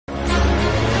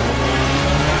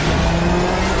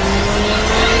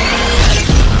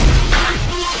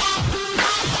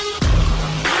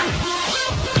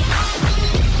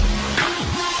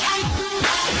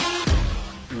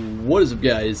What is up,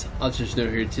 guys? Snow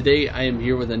here. Today I am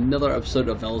here with another episode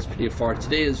of LSPDFR.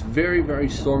 Today is very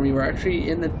stormy. We're actually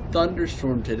in a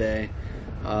thunderstorm today.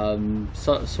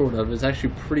 Sort of. It's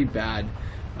actually pretty bad.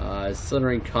 It's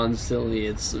thundering constantly.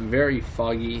 It's very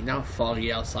foggy. Not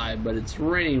foggy outside, but it's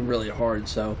raining really hard.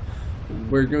 So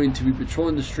we're going to be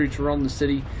patrolling the streets around the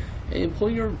city and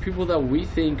pulling over people that we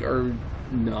think are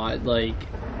not like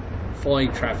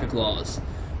following traffic laws.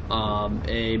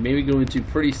 And maybe go into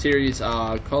pretty serious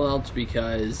call outs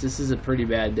because this is a pretty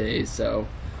bad day. So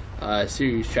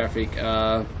serious traffic,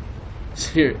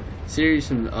 serious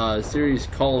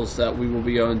calls that we will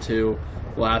be going to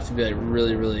will have to be like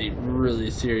really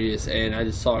serious. And I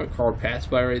just saw a car pass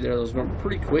by right there that was going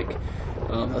pretty quick.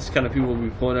 That's the kind of people we'll be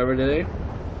pulling over today.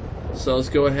 So let's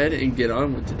go ahead and get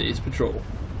on with today's patrol.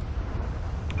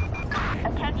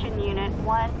 Attention Unit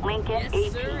 1, Lincoln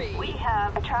 18. We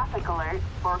have a traffic alert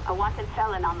for a wanted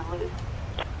felon on the loose.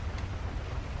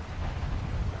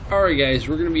 Alright guys,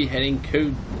 we're going to be heading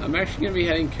I'm actually going to be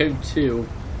heading code 2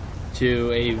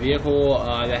 to a vehicle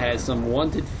that has some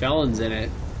wanted felons in it.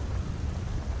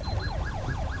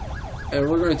 And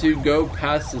we're going to go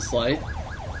past this light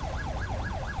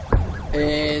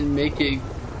and make it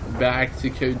back to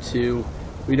code 2.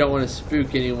 We don't want to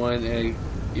spook anyone, and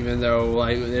even though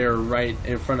like they're right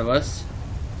in front of us.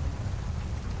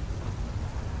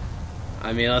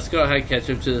 I mean, let's go ahead and catch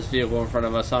up to this vehicle in front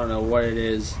of us. I don't know what it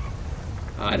is.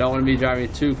 I don't want to be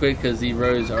driving too quick because the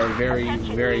roads are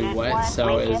very wet.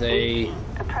 So it is a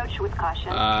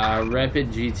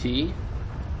Rapid GT.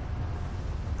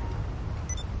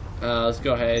 Let's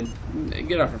go ahead.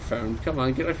 Get off your phone. Come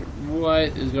on, get off your...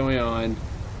 What is going on?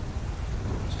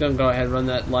 Just gonna go ahead and run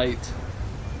that light.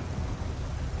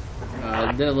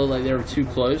 Didn't look like they were too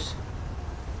close.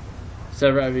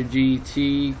 Rapid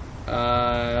GT.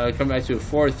 Come back to a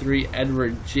 4-3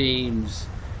 Edward James.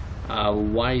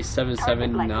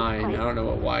 Y779. I don't know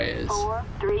what Y is.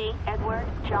 4-3 Edward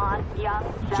John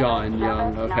Young. John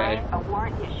Young. Okay. A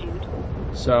warrant issued.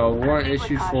 So warrant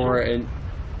issued for an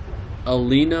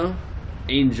Alina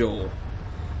Angel.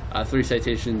 3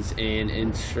 citations and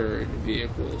insured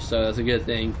vehicles. So that's a good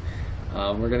thing.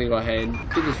 We're gonna go ahead and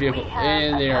get this vehicle,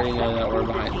 and they already know that we're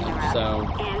behind them. So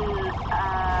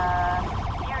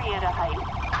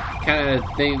kind of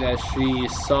think that she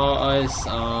saw us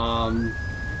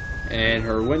in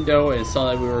her window and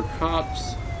saw that we were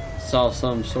cops. Saw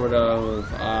some sort of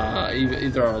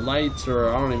either our lights or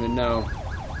I don't even know.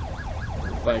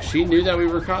 But she knew that we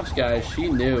were cops, guys. She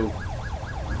knew.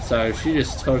 So she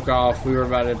just took off. We were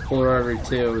about to pull her over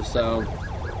too. So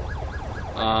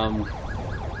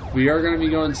we are going to be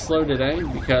going slow today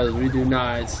because we do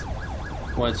not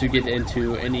want to get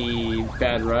into any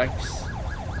bad wrecks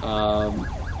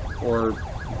or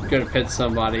go to pit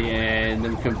somebody and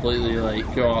then completely like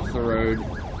go off the road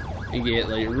and get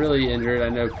like really injured. I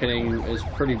know pitting is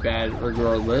pretty bad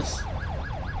regardless.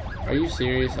 Are you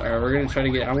serious? Alright, we're going to try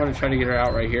to get... I'm going to try to get her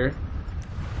out right here.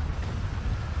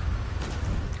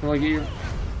 Come on,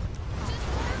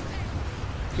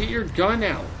 get your gun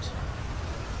out.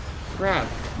 Crap.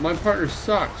 My partner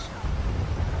sucks.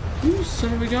 You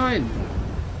son of a gun.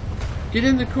 Get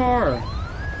in the car.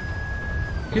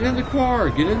 Get in the car.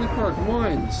 Get in the car. Come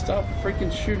on. Stop freaking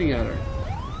shooting at her.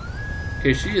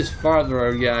 Okay, she is far up the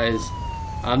road, guys.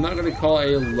 I'm not going to call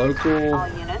a local...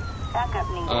 I'm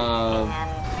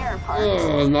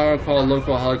not going to call a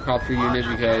local helicopter unit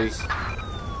because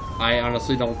I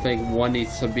honestly don't think one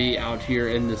needs to be out here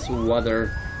in this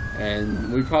weather.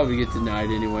 And we'd probably get denied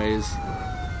anyways.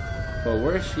 But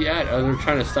where is she at? Oh, they're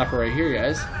trying to stop her right here,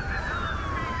 guys.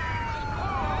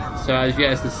 So as you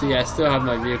guys can see, I still have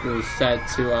my vehicle set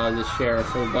to the sheriff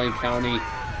for Blaine County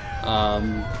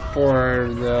for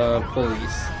the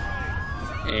police.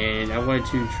 And I'm going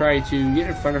to try to get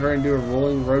in front of her and do a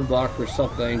rolling roadblock or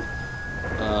something.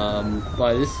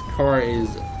 But this car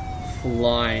is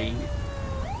flying.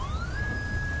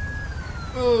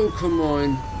 Oh, come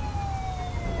on.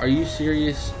 Are you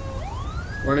serious?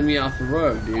 Running me off the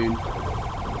road, dude.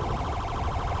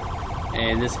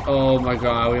 And this, oh my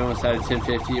god, we almost had a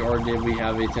 1050, or did we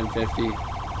have a 1050?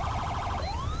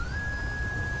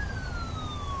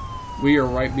 We are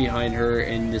right behind her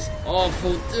in this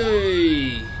awful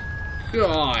day.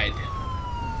 God.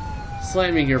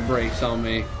 Slamming your brakes on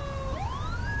me.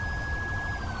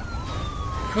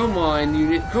 Come on,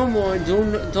 unit. Come on,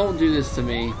 don't do this to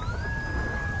me.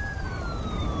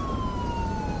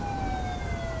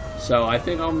 So I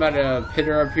think I'm about to pit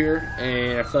her up here,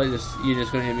 and I feel like this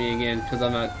unit's gonna hit me again because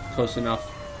I'm not close enough.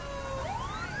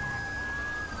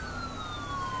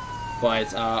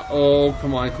 But oh,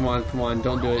 come on,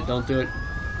 don't do it,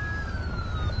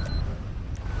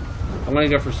 I'm gonna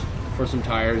go for for some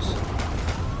tires.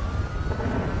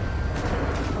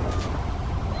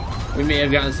 We may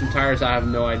have gotten some tires, I have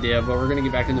no idea, but we're going to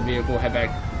get back in the vehicle, head back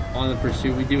on the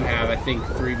pursuit. We do have, I think,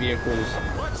 3 vehicles.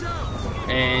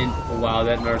 And, wow,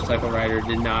 that motorcycle rider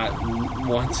did not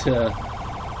want to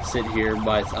sit here,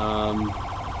 but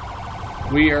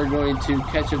we are going to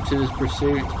catch up to this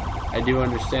pursuit. I do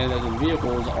understand that the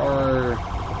vehicles are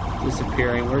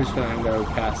disappearing. We're just going to go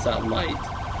past that light.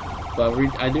 But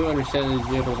I do understand that these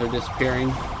vehicles are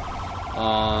disappearing.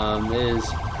 It is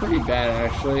pretty bad,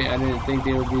 actually. I didn't think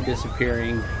they would be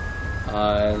disappearing.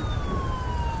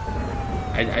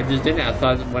 I just didn't. I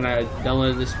thought when I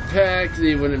downloaded this pack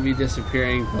they wouldn't be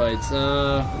disappearing, but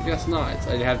I guess not.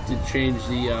 I'd have to change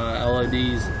the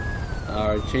LODs,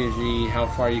 or change how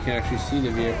far you can actually see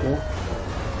the vehicle.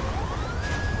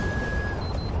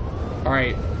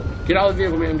 Alright, get out of the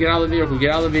vehicle, man. Get out of the vehicle.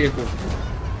 Get out of the vehicle.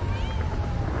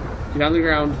 Get on the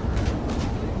ground.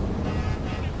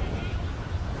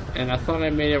 And I thought I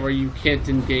made it where you can't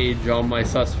engage all my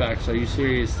suspects. Are you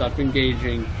serious? Stop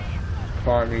engaging.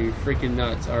 Partner, you freaking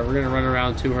nuts. Alright, we're gonna run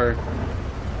around to her.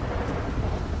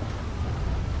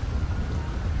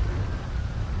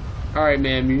 Alright,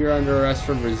 ma'am, you're under arrest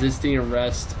for resisting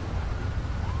arrest,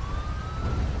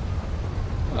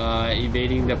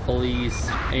 evading the police,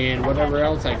 and whatever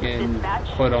else I can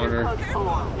put on her.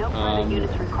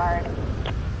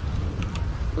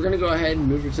 We're gonna go ahead and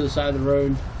move her to the side of the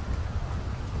road.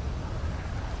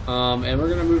 And we're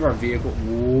gonna move our vehicle.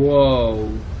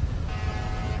 Whoa.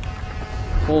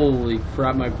 Holy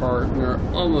crap, my partner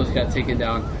almost got taken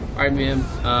down. Alright, ma'am,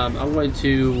 I'm going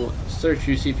to search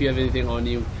you, see if you have anything on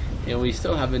you. And we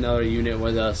still have another unit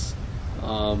with us.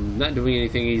 Not doing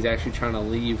anything, he's actually trying to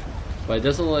leave. But it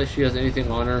doesn't look like she has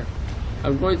anything on her.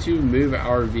 I'm going to move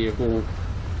our vehicle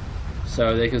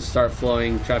so they can start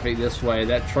flowing traffic this way.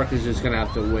 That truck is just going to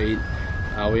have to wait.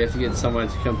 We have to get someone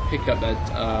to come pick up that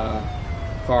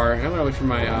car. I'm going to wait for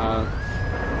my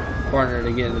partner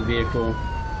to get in the vehicle.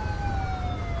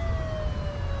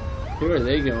 Who are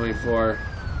they going for?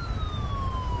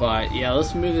 But yeah,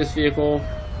 let's move this vehicle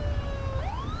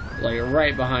like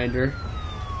right behind her.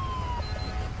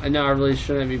 I know I really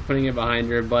shouldn't be putting it behind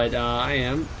her, but I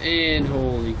am. And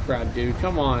holy crap, dude,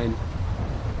 come on.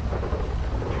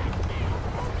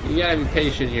 You gotta be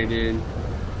patient here, dude.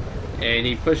 And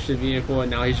he pushed the vehicle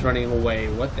and now he's running away.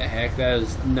 What the heck?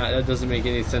 That doesn't make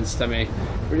any sense to me.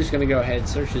 We're just gonna go ahead,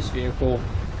 search this vehicle,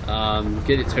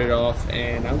 get it towed off,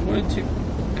 and I'm going to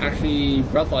actually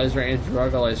breathalyze her and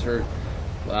drugalize her.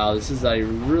 Wow, this is a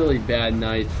really bad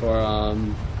night for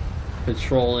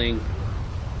patrolling.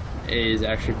 It is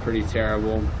actually pretty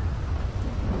terrible.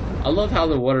 I love how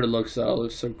the water looks though. It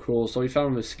looks so cool. So we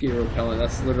found a mosquito repellent.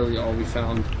 That's literally all we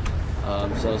found.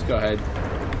 So let's go ahead,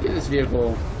 get this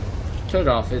vehicle towed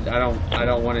off. I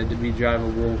don't want it to be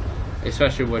drivable,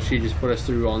 especially what she just put us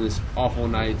through on this awful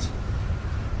night.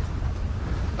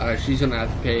 She's gonna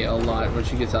have to pay a lot when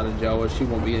she gets out of jail, which she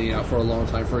won't be getting out for a long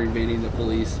time for evading the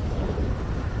police.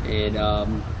 And I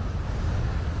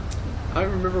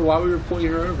don't remember why we were pulling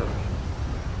her over,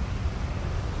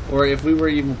 or if we were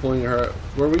even pulling her.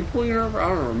 Were we pulling her over? I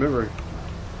don't remember.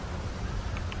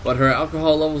 But her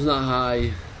alcohol level's not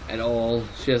high at all.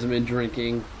 She hasn't been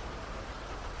drinking.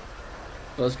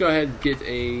 Well, let's go ahead and get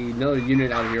another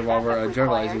unit out of here while we're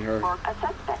drugalizing her. A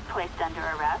suspect placed under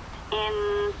arrest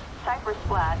in Cypress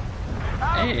Flat.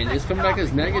 And it's coming back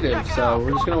as negative, so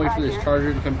we're just going to wait for this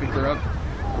charger to come pick her up,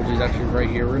 which is actually right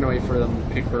here. We're going to wait for them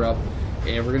to pick her up,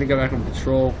 and we're going to go back on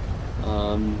patrol.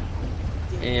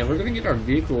 And we're going to get our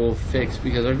vehicle fixed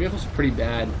because our vehicle's pretty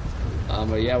bad.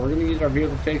 But yeah, we're going to get our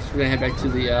vehicle fixed. We're going to head back to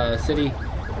the city,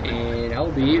 and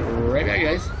I'll be right back,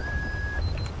 guys.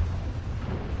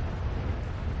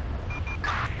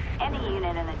 Any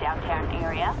unit in the downtown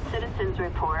area, citizens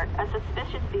report a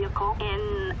suspicious vehicle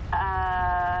in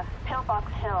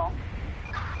Pillbox Hill.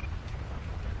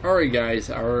 Alright guys,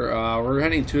 we're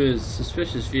heading to a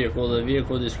suspicious vehicle. The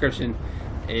vehicle description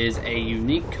is a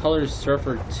unique color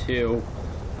Surfer 2.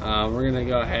 We're going to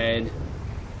go ahead,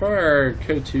 put our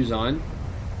code 2s on,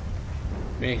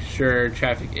 make sure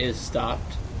traffic is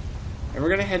stopped, and we're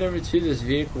going to head over to this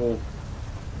vehicle.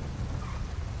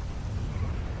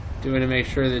 Doing to make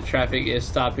sure the traffic is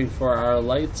stopping for our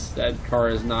lights. That car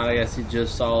is not. I guess he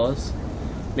just saw us.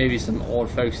 Maybe some old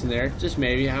folks in there. Just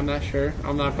maybe. I'm not sure.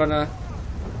 I'm not gonna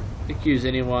accuse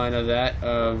anyone of that,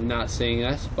 of not seeing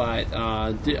us. But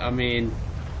I mean,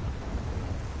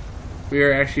 we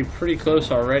are actually pretty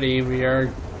close already. We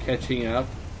are catching up.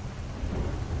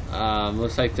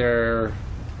 Looks like they're.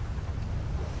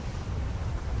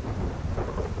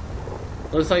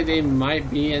 Looks like they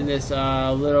might be in this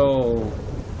little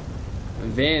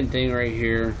van thing right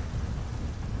here.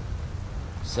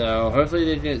 So hopefully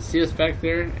they didn't see us back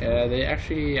there. They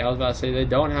actually, I was about to say they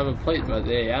don't have a plate, but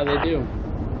yeah, they do.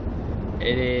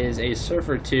 It is a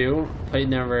Surfer 2. Plate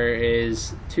number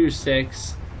is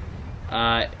 26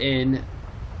 in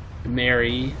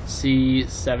Mary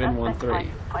C713.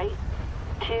 Plate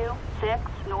 26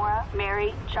 Nora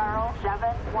Mary Charles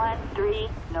 713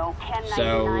 no 1099.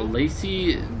 So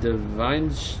Lacey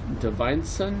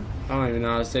Devineson, I don't even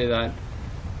know how to say that.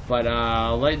 But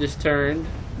light just turned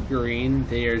green.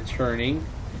 They are turning,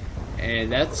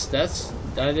 and that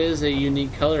is a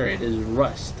unique color. It is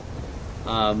rust.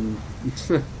 At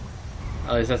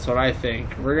least that's what I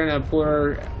think. We're gonna pull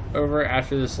her over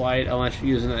after this light, unless you're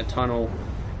using that tunnel.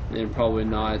 Then probably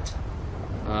not,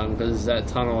 because that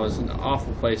tunnel is an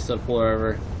awful place to pull her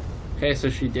over. Okay, so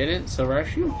she didn't. So we're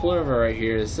actually gonna pull her over right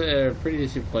here. It's a pretty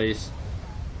decent place.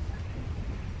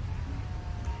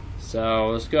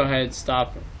 So let's go ahead and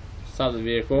stop the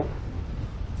vehicle.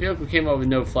 The vehicle came up with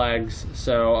no flags,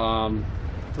 so I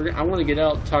want to get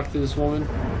out, talk to this woman.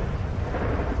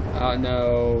 I don't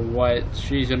know what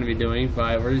she's going to be doing,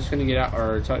 but we're just going to get out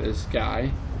or talk to this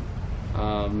guy.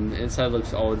 Inside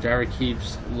looks old. Driver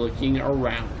keeps looking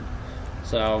around.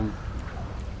 So,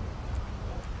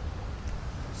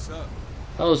 what's up?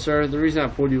 Hello, sir. The reason I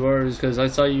pulled you over is because I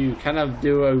saw you kind of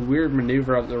do a weird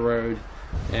maneuver up the road,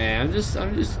 and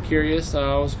I'm just curious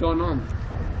what's going on.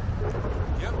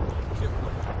 Yep.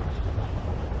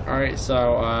 Alright,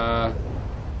 so,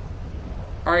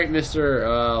 alright,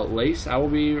 Mr. Lace, I will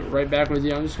be right back with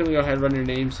you. I'm just going to go ahead and run your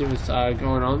name, see what's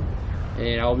going on,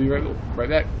 and I'll be right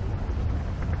back.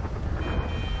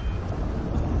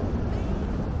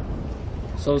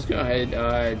 So let's go ahead,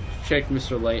 check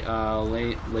Mr.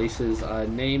 Lace's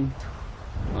name.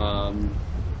 I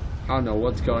don't know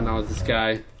what's going on with this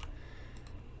guy.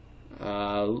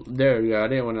 There we go. I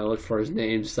didn't want to look for his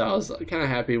name, so I was kind of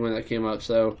happy when that came up.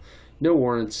 So, no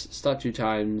warrants, stopped 2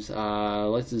 times,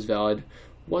 license valid,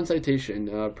 1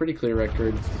 citation, pretty clear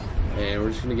record, and we're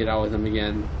just going to get out with him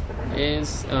again. And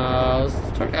let's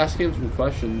start asking him some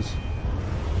questions.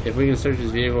 If we can search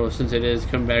his vehicle, since it is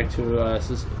come back to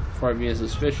for being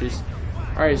suspicious.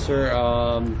 Alright, sir,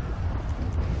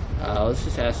 let's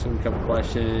just ask him a couple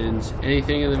questions.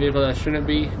 Anything in the vehicle that shouldn't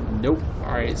be? Nope.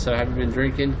 Alright, so have you been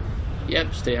drinking?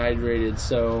 Yep, stay hydrated.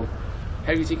 So,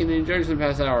 have you taken any drugs in the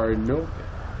past hour? Nope.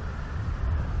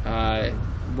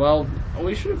 Well,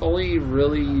 we should have only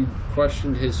really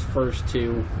questioned his first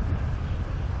 2.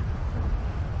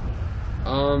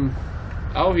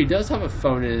 Oh, he does have a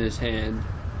phone in his hand.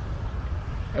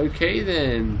 Okay,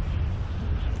 then.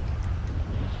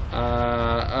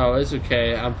 Oh, it's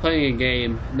okay. I'm playing a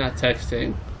game, not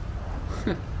texting.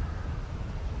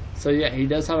 So, yeah, he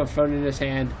does have a phone in his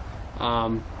hand.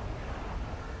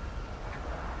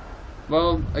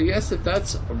 Well, I guess if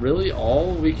that's really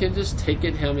all, we can just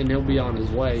ticket him and he'll be on his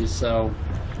way. So,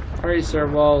 alright, sir.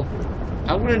 Well,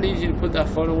 I'm going to need you to put that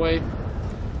phone away.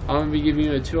 I'm going to be giving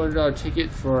you a $200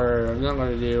 ticket for, I'm not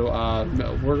going to do,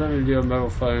 we're going to do a mobile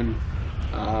phone.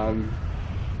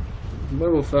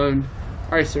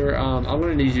 Alright, sir. I'm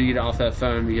going to need you to get off that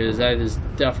phone because that is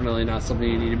definitely not something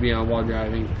you need to be on while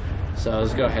driving. So,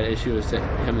 let's go ahead and issue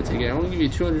him a ticket. I'm going to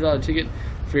give you a $200 ticket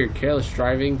for your careless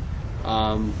driving.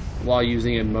 While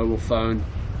using a mobile phone,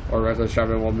 or reckless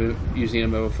driving while using a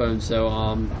mobile phone. So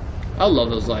I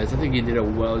love those lights. I think he did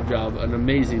an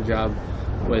amazing job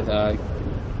with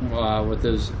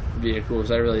those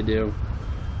vehicles. I really do.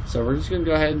 So we're just gonna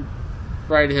go ahead and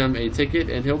write him a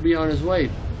ticket, and he'll be on his way.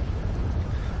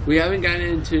 We haven't gotten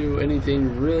into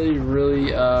anything really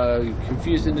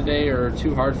confusing today or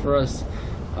too hard for us.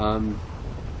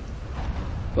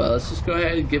 But let's just go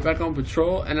ahead and get back on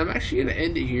patrol, and I'm actually going to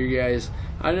end it here, guys.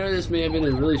 I know this may have been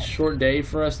a really short day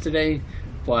for us today,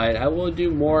 but I will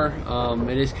do more.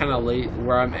 It is kind of late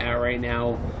where I'm at right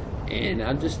now, and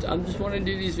I'm just want to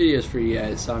do these videos for you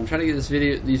guys. So I'm trying to get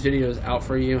these videos out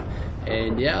for you,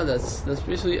 and yeah, that's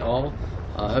basically all.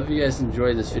 I hope you guys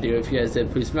enjoyed this video. If you guys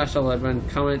did, please smash that like button,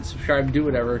 comment, subscribe, do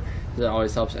whatever. That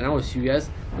always helps, and I will see you guys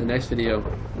in the next video.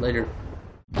 Later.